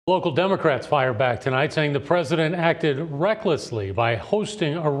Local Democrats fire back tonight, saying the president acted recklessly by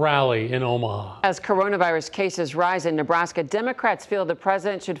hosting a rally in Omaha. As coronavirus cases rise in Nebraska, Democrats feel the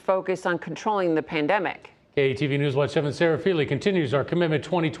president should focus on controlling the pandemic. KETV News Watch 7 Sarah Feely continues our Commitment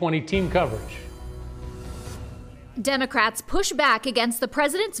 2020 team coverage. Democrats push back against the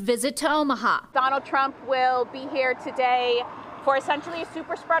president's visit to Omaha. Donald Trump will be here today for essentially a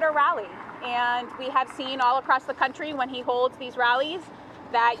super spreader rally. And we have seen all across the country when he holds these rallies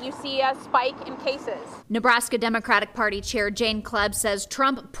that you see a spike in cases. Nebraska Democratic Party Chair Jane Klebb says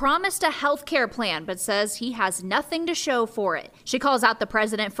Trump promised a health care plan, but says he has nothing to show for it. She calls out the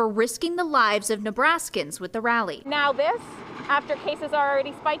president for risking the lives of Nebraskans with the rally. Now this, after cases are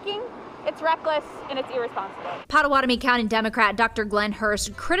already spiking, it's reckless and it's irresponsible. Pottawatomie County Democrat Dr. Glenn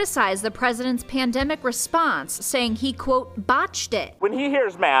Hurst criticized the president's pandemic response, saying he, quote, botched it. When he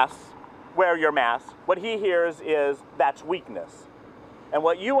hears masks, wear your mask, what he hears is that's weakness. And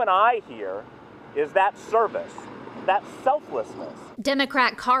what you and I hear is that service, that selflessness.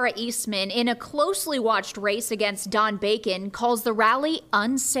 Democrat Cara Eastman, in a closely watched race against Don Bacon, calls the rally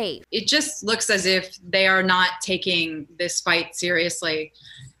unsafe. It just looks as if they are not taking this fight seriously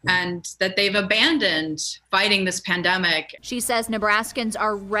and that they've abandoned fighting this pandemic. She says Nebraskans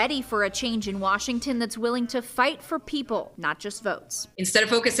are ready for a change in Washington that's willing to fight for people, not just votes. Instead of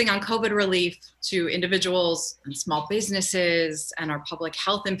focusing on COVID relief to individuals and small businesses and our public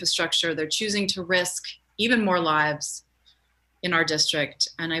health infrastructure, they're choosing to risk even more lives in our district.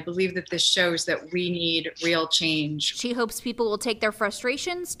 And I believe that this shows that we need real change. She hopes people will take their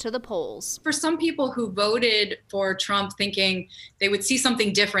frustrations to the polls. For some people who voted for Trump thinking they would see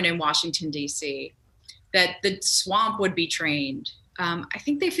something different in Washington, D.C., that the swamp would be drained, I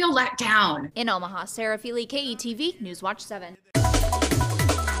think they feel let down. In Omaha, Sarah Feely, KETV News Watch 7.